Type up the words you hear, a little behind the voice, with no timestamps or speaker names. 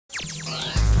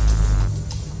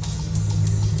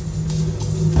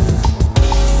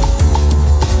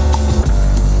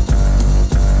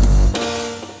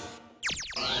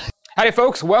Howdy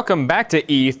folks, welcome back to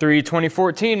E3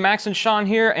 2014. Max and Shaun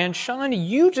here, and Shaun,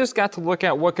 you just got to look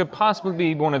at what could possibly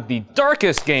be one of the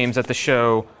darkest games at the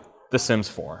show, The Sims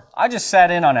 4. I just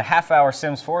sat in on a half-hour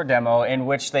Sims 4 demo in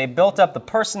which they built up the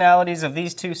personalities of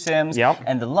these two Sims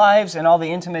and the lives and all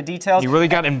the intimate details. You really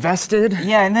got invested?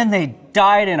 Yeah, and then they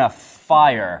died in a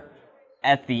fire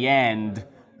at the end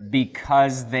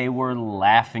because they were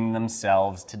laughing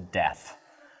themselves to death.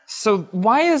 So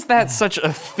why is that such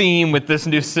a theme with this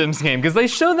new Sims game? Because they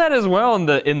showed that as well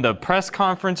in the press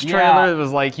conference trailer. Yeah. It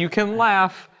was like, you can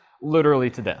laugh literally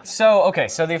to death. So, okay,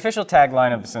 so the official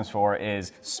tagline of The Sims 4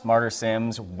 is smarter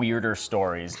Sims, weirder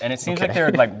stories. And it seems like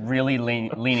they're like really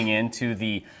leaning into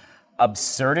the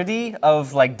absurdity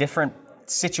of like different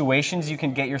situations you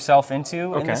can get yourself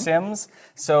into in The Sims.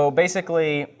 So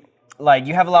basically, like,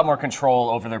 you have a lot more control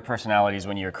over their personalities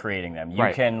when you're creating them.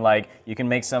 You can you can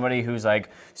make somebody who's like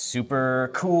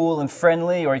super cool and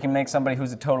friendly, or you can make somebody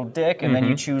who's a total dick, and then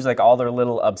you choose like all their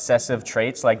little obsessive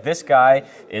traits. Like, this guy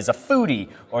is a foodie,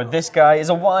 or this guy is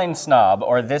a wine snob,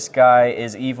 or this guy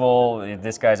is evil,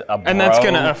 this guy's a bro. And that's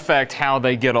gonna affect how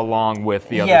they get along with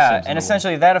the other Sims. Yeah, and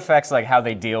essentially that affects like how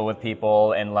they deal with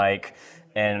people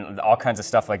and all kinds of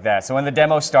stuff like that. So when the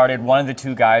demo started, one of the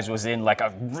two guys was in like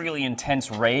a really intense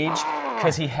rage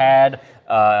because he had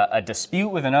a dispute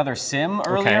with another Sim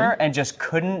earlier and just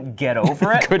couldn't get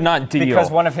over it. Could not deal.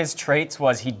 Because one of his traits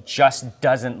was he just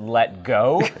doesn't let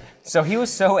go. So he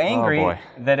was so angry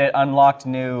that it unlocked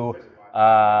new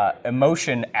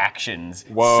emotion actions.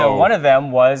 Whoa. So one of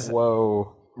them was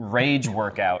rage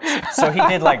workouts. So he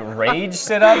did like rage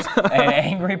sit-ups and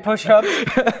angry push-ups.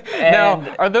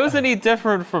 Now, are those any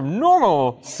different from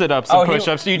normal sit-ups and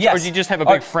push-ups? Or do you just have a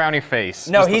big frowny face?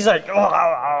 No, he's like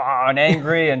and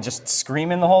angry and just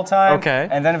screaming the whole time. Okay.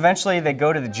 And then eventually they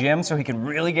go to the gym so he can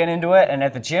really get into it. And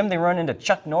at the gym they run into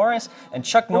Chuck Norris, and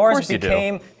Chuck Norris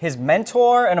became his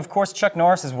mentor. And of course Chuck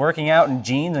Norris is working out in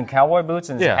jeans and cowboy boots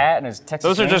and his hat and his Texas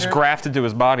Those are Ranger. just grafted to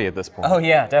his body at this point. Oh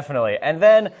yeah, definitely. And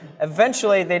then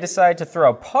eventually they decide to throw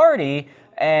a party,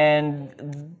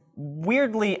 and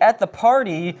weirdly at the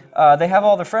party they have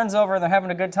all their friends over and they're having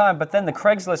a good time, but then the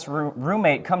Craigslist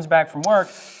roommate comes back from work,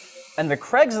 and the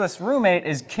Craigslist roommate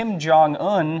is Kim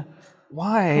Jong-un.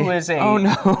 Why? Who is a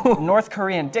North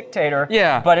Korean dictator.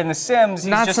 Yeah. But in The Sims, he's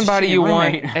not just somebody you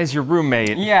roommate. want as your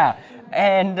roommate. Yeah.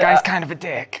 And guy's kind of a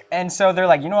dick. And so they're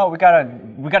like, you know what, we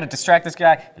gotta distract this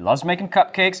guy. He loves making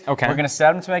cupcakes. Okay. We're gonna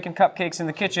set him to making cupcakes in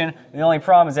the kitchen. The only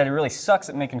problem is that he really sucks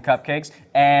at making cupcakes,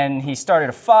 and he started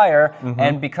a fire,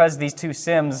 and because these two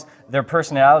Sims, their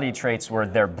personality traits were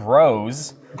they're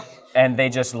bros, and they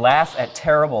just laugh at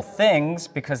terrible things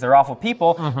because they're awful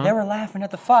people, they were laughing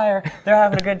at the fire, they're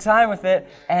having a good time with it,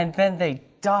 and then they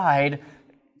died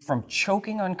from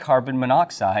choking on carbon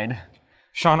monoxide.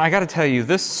 Shaun, I gotta tell you,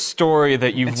 this story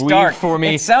that you've weaved for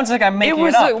me... It sounds like I'm making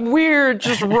it up. It was a weird,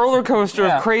 just roller coaster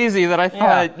of crazy that I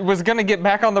thought was gonna get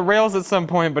back on the rails at some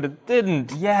point, but it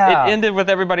didn't. Yeah. It ended with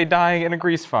everybody dying in a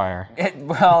grease fire.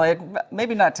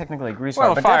 Maybe not technically a grease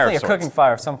fire, but definitely a cooking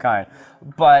fire of some kind.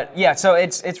 But yeah, so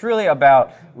it's really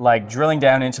about like drilling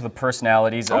down into the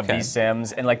personalities of these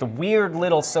Sims and like the weird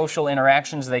little social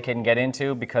interactions they can get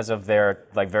into because of their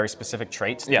like very specific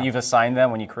traits that you've assigned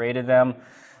them when you created them.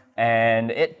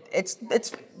 And it's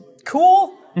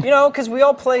cool, you know, because we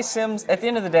all play Sims. At the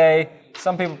end of the day,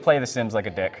 some people play The Sims like a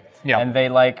dick. Yeah. And they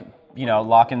like, you know,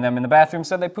 locking them in the bathroom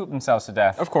so they poop themselves to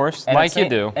death. Of course, like you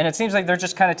do. And it seems like they're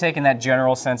just kind of taking that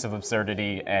general sense of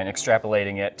absurdity and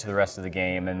extrapolating it to the rest of the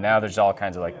game. And now there's all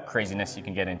kinds of like craziness you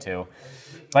can get into.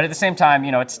 But at the same time,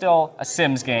 you know, it's still a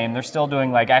Sims game. They're still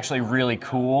doing like actually really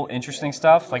cool, interesting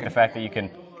stuff. Like the fact that you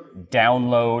can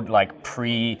download like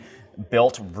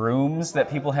pre-built rooms that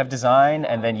people have designed,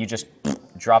 and then you just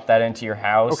drop that into your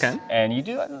house, and you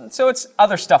do. So it's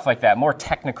other stuff like that, more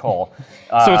technical.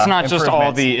 So it's not just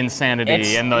all the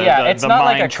insanity and the it's not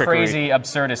mind like a trickery. Crazy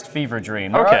absurdist fever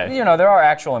dream. There are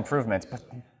actual improvements, but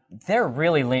they're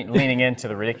really leaning into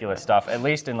the ridiculous stuff, at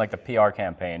least in like the PR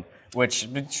campaign. Which,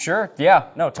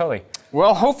 totally.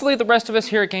 Well, hopefully the rest of us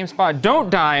here at GameSpot don't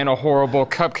die in a horrible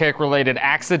cupcake-related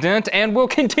accident, and we'll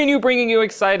continue bringing you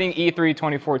exciting E3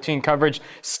 2014 coverage.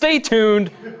 Stay tuned,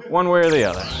 one way or the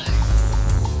other.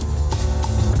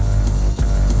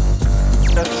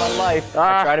 That's my life.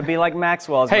 I try to be like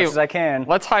Maxwell as much as I can.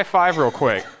 Let's high five real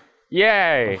quick.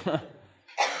 Yay!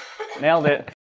 Nailed it.